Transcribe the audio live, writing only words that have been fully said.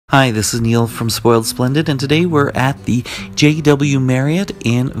Hi, this is Neil from Spoiled Splendid, and today we're at the JW Marriott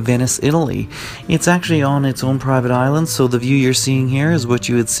in Venice, Italy. It's actually on its own private island, so the view you're seeing here is what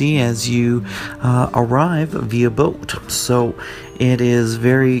you would see as you arrive via boat. So it is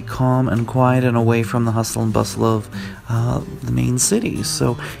very calm and quiet and away from the hustle and bustle of the main city.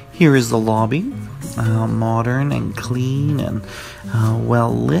 So here is the lobby, modern and clean and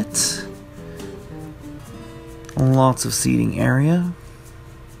well lit. Lots of seating area.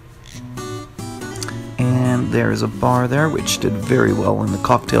 And there is a bar there, which did very well in the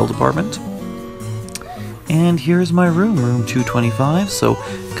cocktail department. And here's my room, room 225, so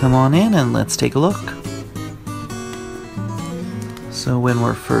come on in and let's take a look. So when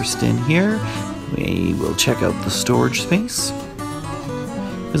we're first in here, we will check out the storage space.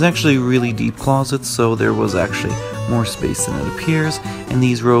 There's actually really deep closets, so there was actually more space than it appears, and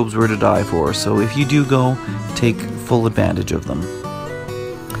these robes were to die for, so if you do go, take full advantage of them.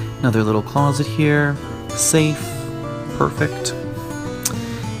 Another little closet here. Safe, perfect.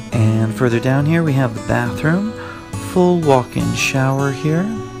 And further down here we have the bathroom, full walk-in shower here,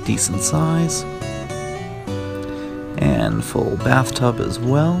 decent size, and full bathtub as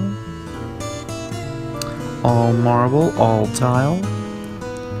well, all marble, all tile.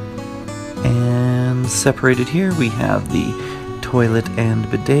 And separated here we have the toilet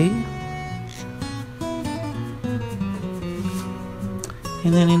and bidet.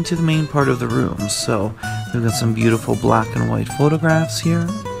 And then into the main part of the room. So we've got some beautiful black and white photographs here,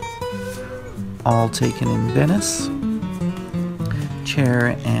 all taken in Venice.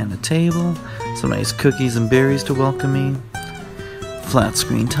 Chair and a table, some nice cookies and berries to welcome me. Flat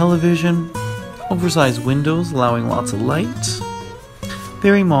screen television, oversized windows allowing lots of light.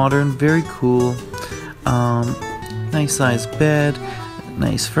 Very modern, very cool. Nice sized bed,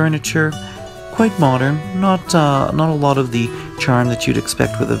 nice furniture. Quite modern, not a lot of the charm that you'd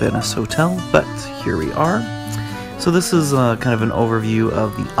expect with a Venice hotel, but here we are. So this is kind of an overview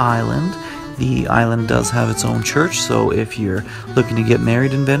of the island. The island does have its own church, so if you're looking to get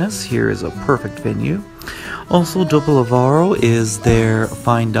married in Venice, here is a perfect venue. Also, Dopo Lavoro is their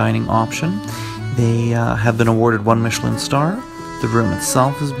fine dining option. They have been awarded 1 Michelin star. The room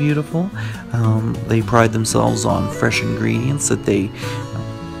itself is beautiful. They pride themselves on fresh ingredients that they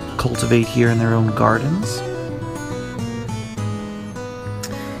cultivate here in their own gardens.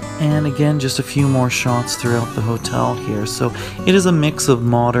 And again, just a few more shots throughout the hotel here. So it is a mix of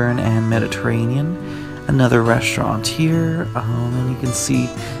modern and Mediterranean. Another restaurant here, and you can see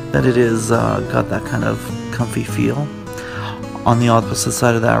that it is got that kind of comfy feel. On the opposite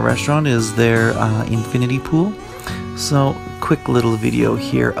side of that restaurant is their infinity pool. So quick little video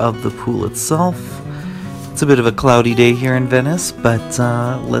here of the pool itself. It's a bit of a cloudy day here in Venice, but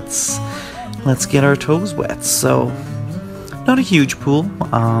let's get our toes wet. So not a huge pool,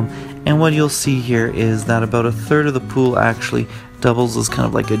 and what you'll see here is that about a third of the pool actually doubles as kind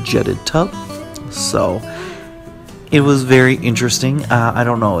of like a jetted tub. So it was very interesting. I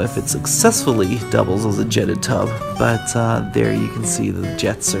don't know if it successfully doubles as a jetted tub, but there you can see the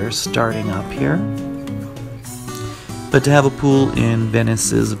jets are starting up here. But to have a pool in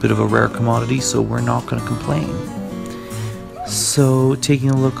Venice is a bit of a rare commodity, so we're not going to complain. So taking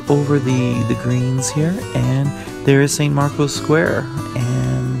a look over the greens here, and there is St. Marco's Square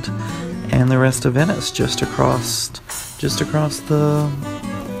and the rest of Venice just across the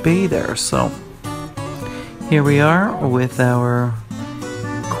bay there. So here we are with our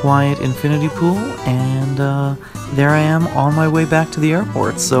quiet infinity pool, and there I am on my way back to the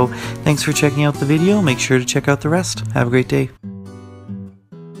airport. So thanks for checking out the video. Make sure to check out the rest. Have a great day.